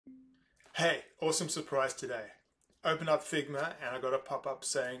Hey, awesome surprise today. Open up Figma and I got a pop-up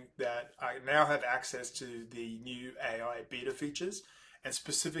saying that I now have access to the new AI beta features and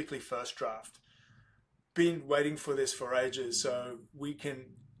specifically first draft. Been waiting for this for ages, so we can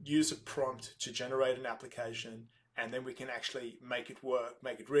use a prompt to generate an application and then we can actually make it work,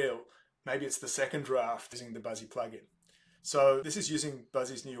 make it real. Maybe it's the second draft using the Buzzy plugin. So this is using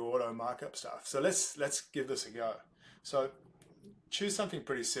Buzzy's new Auto-Markup stuff. So let's give this a go. So choose something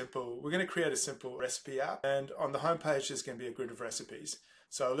pretty simple. We're going to create a simple recipe app, and on the home page there's going to be a grid of recipes.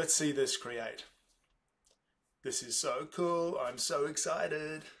 So let's see this create. This is so cool. I'm so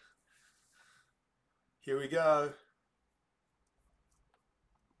excited. Here we go.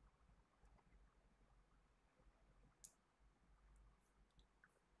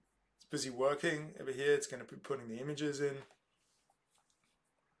 It's busy working over here. It's going to be putting the images in.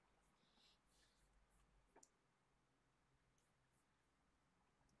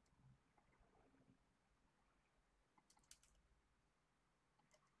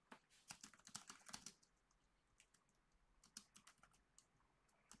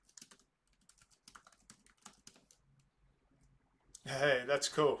 Hey, that's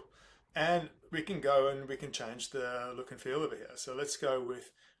cool. And we can go and we can change the look and feel over here. So let's go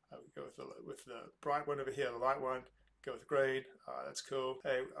with the bright one over here, the light one. Go with green. That's cool.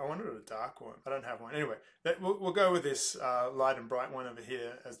 Hey, I wanted a dark one. I don't have one. Anyway, we'll go with this light and bright one over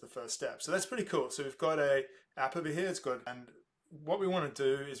here as the first step. So that's pretty cool. So we've got a app over here. It's good. And what we want to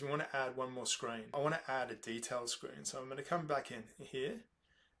do is we want to add one more screen. I want to add a detail screen. So I'm going to come back in here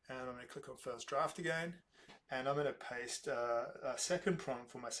and I'm going to click on first draft again. And I'm going to paste a second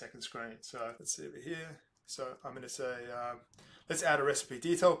prompt for my second screen. So let's see over here. So I'm going to say, let's add a recipe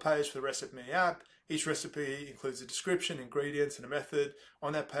detail page for the recipe app. Each recipe includes a description, ingredients, and a method.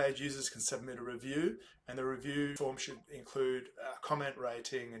 On that page, users can submit a review, and the review form should include a comment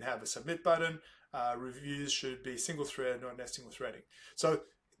rating and have a submit button. Reviews should be single thread, not nesting or threading. So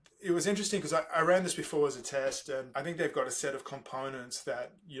it was interesting because I ran this before as a test, and I think they've got a set of components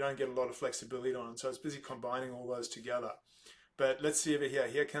that you don't get a lot of flexibility on. So I was busy combining all those together. But let's see over here.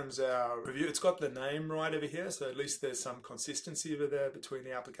 Here comes our review. It's got the name right over here, so at least there's some consistency over there between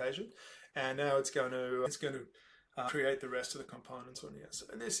the application. And now it's going to create the rest of the components on here. So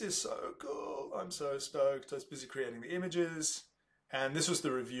this is so cool. I'm so stoked. I was busy creating the images. And this was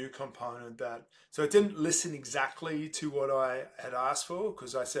the review component so it didn't listen exactly to what I had asked for,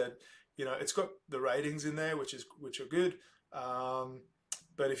 because I said, you know, it's got the ratings in there, which are good.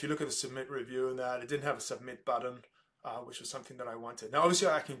 But if you look at the submit review and that, it didn't have a submit button, which was something that I wanted. Now, obviously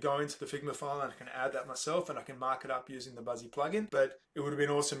I can go into the Figma file and I can add that myself and I can mark it up using the Buzzy plugin, but it would have been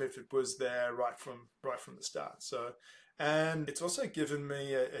awesome if it was there right from the start. So, and it's also given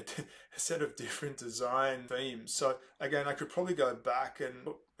me a set of different design themes. So again, I could probably go back and,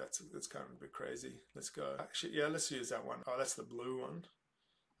 oh, that's kind of a bit crazy. Let's go. Actually, yeah, let's use that one. Oh, that's the blue one.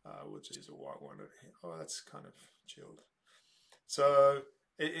 We'll just use a white one over here. Oh, that's kind of chilled. So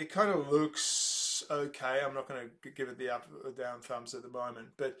it kind of looks okay. I'm not going to give it the up or down thumbs at the moment,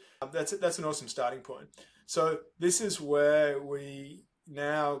 but that's an awesome starting point. So this is where we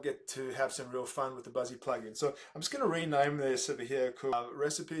now get to have some real fun with the Buzzy plugin. So I'm just going to rename this over here called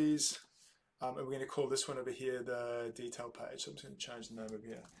recipes, and we're going to call this one over here the detail page. So I'm just going to change the name over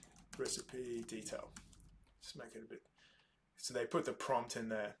here, recipe detail. Just make it a bit, so they put the prompt in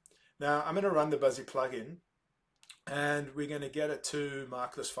there. Now I'm going to run the Buzzy plugin, and we're going to get it to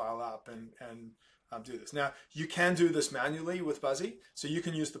mark this file up and do this. Now, you can do this manually with Buzzy, so you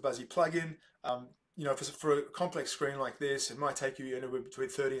can use the Buzzy plugin. You know, for a complex screen like this, it might take you anywhere between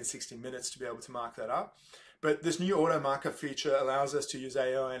 30 and 60 minutes to be able to mark that up. But this new Auto-Markup feature allows us to use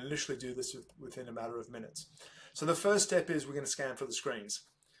AI and literally do this within a matter of minutes. So the first step is we're going to scan for the screens.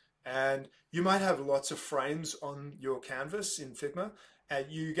 And you might have lots of frames on your canvas in Figma, and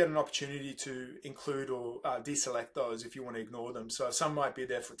you get an opportunity to include or deselect those if you want to ignore them. So some might be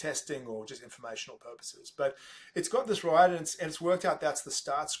there for testing or just informational purposes. But it's got this right, and it's worked out that's the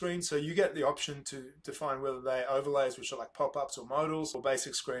start screen. So you get the option to define whether they're overlays, which are like pop-ups or modals, or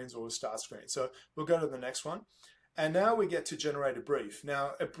basic screens or start screen. So we'll go to the next one. And now we get to generate a brief.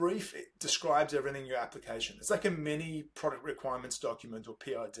 Now, a brief, it describes everything in your application. It's like a mini product requirements document or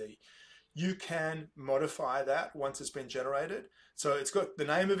PRD. You can modify that once it's been generated. So it's got the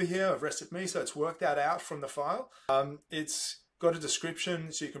name over here of recipe, so it's worked that out from the file. It's got a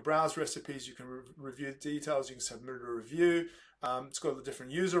description, so you can browse recipes, you can review the details, you can submit a review. It's got the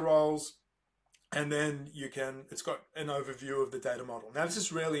different user roles, and then it's got an overview of the data model. Now, this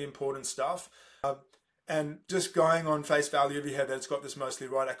is really important stuff. And just going on face value over here, that's got this mostly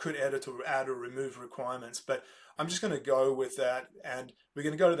right. I could edit or add or remove requirements, but I'm just going to go with that. And we're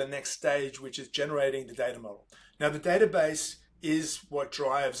going to go to the next stage, which is generating the data model. Now, the database is what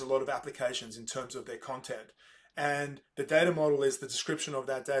drives a lot of applications in terms of their content. And the data model is the description of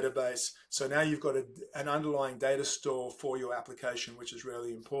that database. So now you've got an underlying data store for your application, which is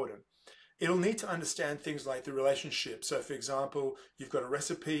really important. It'll need to understand things like the relationship. So for example, you've got a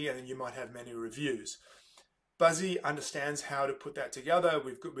recipe and then you might have many reviews. Buzzy understands how to put that together.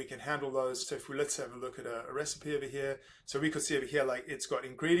 We can handle those. So let's have a look at a recipe over here. So we could see over here, like it's got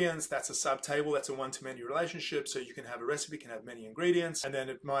ingredients. That's a subtable. That's a one-to-many relationship. So you can have a recipe, can have many ingredients. And then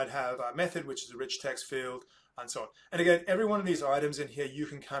it might have a method, which is a rich text field, and so on. And again, every one of these items in here, you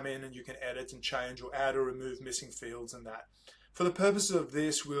can come in and you can edit and change or add or remove missing fields and that. For the purposes of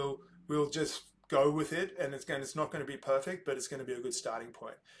this, we'll just go with it. And it's not going to be perfect, but it's going to be a good starting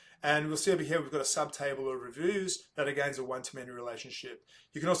point. And we'll see over here, we've got a subtable of reviews that again is a one-to-many relationship.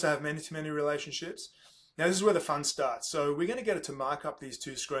 You can also have many-to-many relationships. Now this is where the fun starts. So we're going to get it to mark up these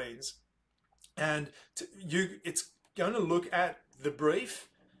two screens. And it's going to look at the brief,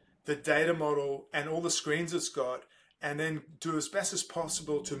 the data model, and all the screens it's got, and then do as best as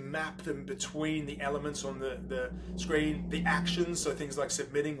possible to map them between the elements on the screen, the actions, so things like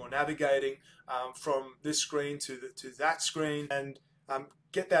submitting or navigating from this screen to that screen, and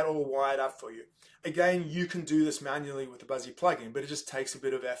get that all wired up for you. Again, you can do this manually with the Buzzy plugin, but it just takes a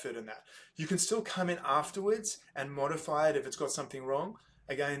bit of effort in that. You can still come in afterwards and modify it if it's got something wrong.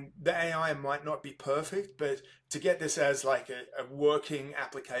 Again, the AI might not be perfect, but to get this as like a working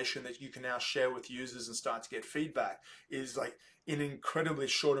application that you can now share with users and start to get feedback is like in an incredibly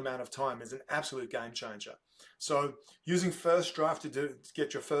short amount of time is an absolute game changer. So using first draft to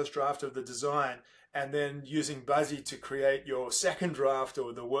get your first draft of the design, and then using Buzzy to create your second draft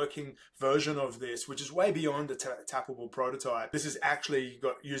or the working version of this, which is way beyond a tappable prototype. This is actually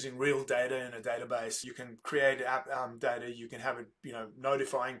using real data in a database. You can create data, you can have it,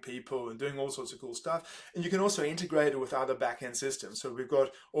 notifying people and doing all sorts of cool stuff. And you can also integrate it with other backend systems. So we've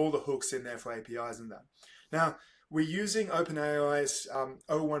got all the hooks in there for APIs and that. Now, we're using OpenAI's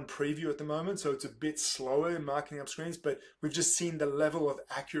 01 preview at the moment, so it's a bit slower in marking up screens, but we've just seen the level of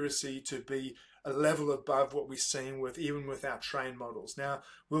accuracy to be a level above what we've seen even with our trained models. Now,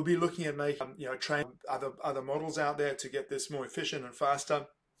 we'll be looking at making, train other models out there to get this more efficient and faster.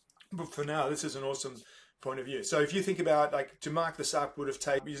 But for now, this is an awesome point of view. So if you think about, like, to mark this up would have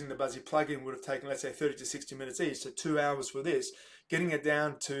taken, using the Buzzy plugin would have taken, let's say 30 to 60 minutes each, so 2 hours for this. Getting it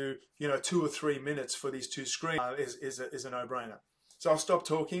down to, 2 or 3 minutes for these two screens is a no-brainer. So I'll stop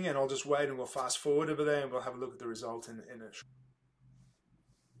talking and I'll just wait and we'll fast forward over there and we'll have a look at the result in a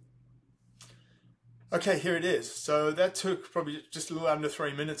Okay, here it is. So that took probably just a little under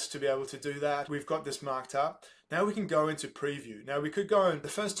 3 minutes to be able to do that. We've got this marked up. Now we can go into preview. Now we could go in, the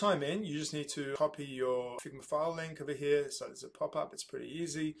first time in, you just need to copy your Figma file link over here. So there's a pop-up, it's pretty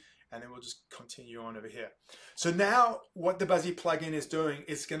easy. And then we'll just continue on over here. So now what the Buzzy plugin is doing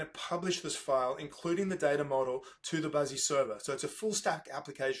is going to publish this file, including the data model, to the Buzzy server. So it's a full stack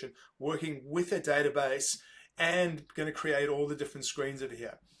application working with a database and going to create all the different screens over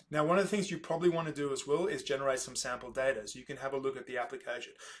here. Now, one of the things you probably want to do as well is generate some sample data so you can have a look at the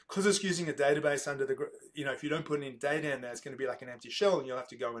application. Because it's using a database under the, if you don't put any data in there, it's going to be like an empty shell and you'll have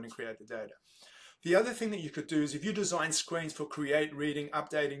to go in and create the data. The other thing that you could do is if you design screens for create, reading,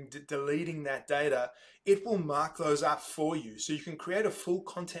 updating, deleting that data, it will mark those up for you. So you can create a full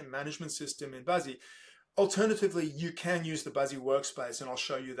content management system in Buzzy. Alternatively, you can use the Buzzy workspace, and I'll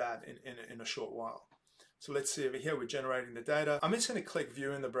show you that in a short while. So let's see over here, we're generating the data. I'm just going to click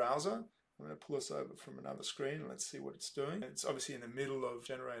view in the browser. I'm going to pull this over from another screen. Let's see what it's doing. It's obviously in the middle of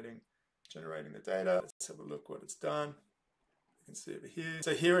generating the data. Let's have a look what it's done. You can see over here.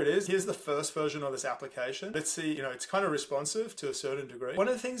 So here it is. Here's the first version of this application. Let's see, it's kind of responsive to a certain degree. One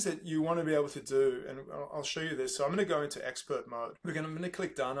of the things that you want to be able to do, and I'll show you this. So I'm going to go into expert mode. I'm going to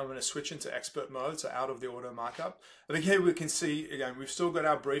click done. I'm going to switch into expert mode, so out of the auto markup. I think here we can see, again, we've still got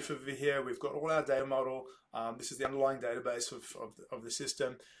our brief over here. We've got all our data model. This is the underlying database of the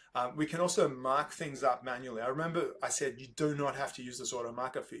system. We can also mark things up manually. I remember I said you do not have to use this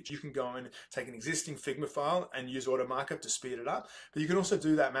AutoMarkup feature. You can go in, take an existing Figma file and use AutoMarkup to speed it up, but you can also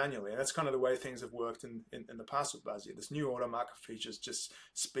do that manually. And that's kind of the way things have worked in the past with Buzzy. This new AutoMarkup feature just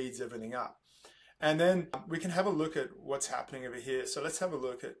speeds everything up. And then we can have a look at what's happening over here. So let's have a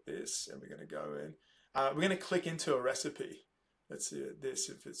look at this, and we're going to go in. We're going to click into a recipe. Let's see this,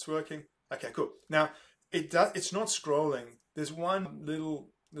 if it's working. Okay, cool. Now, it's not scrolling. There's one little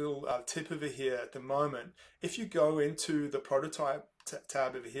tip over here at the moment. If you go into the prototype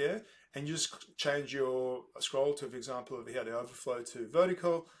tab over here and you just change your scroll to, for example, over here, the overflow to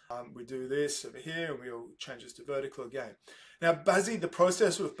vertical, we do this over here and we'll change this to vertical again. Now, Buzzy, the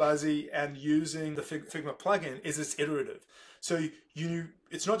process with Buzzy and using the Figma plugin is it's iterative. So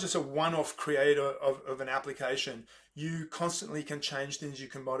it's not just a one-off creator of an application. You constantly can change things, you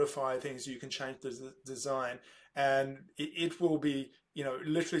can modify things, you can change the design, and it will be, it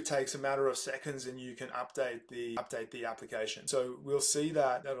literally takes a matter of seconds and you can update the application. So we'll see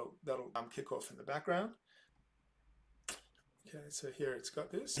that'll kick off in the background. Okay, so here it's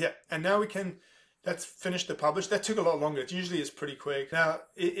got this. Yeah, and now that's finished the publish. That took a lot longer. It usually is pretty quick. Now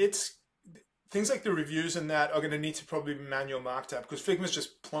it's things like the reviews and that are going to need to probably be manual marked up because Figma's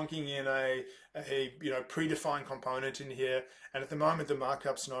just plonking in a predefined component in here, and at the moment the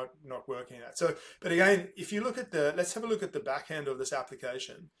markup's not working at. So, but again, if you look at let's have a look at the back end of this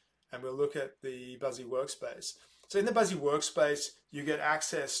application, and we'll look at the Buzzy workspace. So in the Buzzy workspace, you get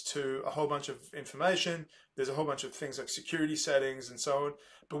access to a whole bunch of information. There's a whole bunch of things like security settings and so on.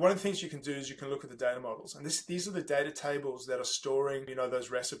 But one of the things you can do is you can look at the data models. And these are the data tables that are storing,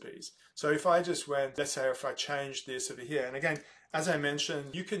 those recipes. So if I just went, let's say if I change this over here, and again, as I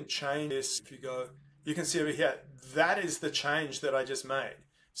mentioned, you can change this. If you go, you can see over here, that is the change that I just made.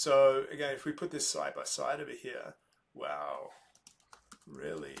 So again, if we put this side by side over here, wow,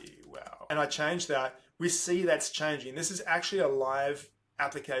 really wow. And I change that, we see that's changing. This is actually a live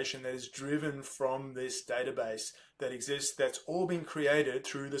application that is driven from this database that exists, that's all been created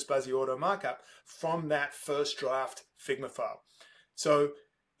through this Buzzy Auto-Markup from that first draft Figma file. So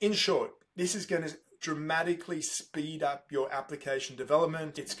in short, this is going to dramatically speed up your application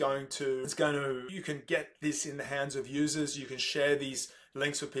development. You can get this in the hands of users. You can share these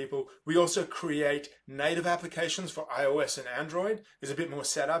links with people. We also create native applications for iOS and Android. There's a bit more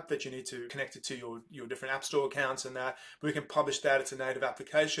setup that you need to connect it to your different app store accounts and that. We can publish that. It's a native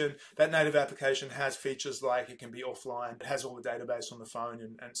application. That native application has features like it can be offline. It has all the database on the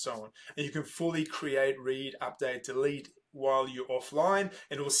phone and so on. And you can fully create, read, update, delete while you're offline.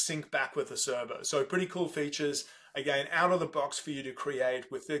 It will sync back with the server. So pretty cool features. Again, out of the box for you to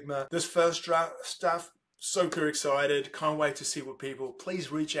create with Figma. This first draft stuff, super excited. Can't wait to see what people,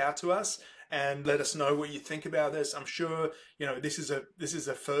 please reach out to us and let us know what you think about this. I'm sure, this is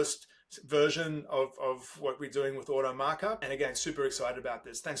a first version of what we're doing with AutoMarkup. And again, super excited about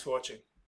this. Thanks for watching.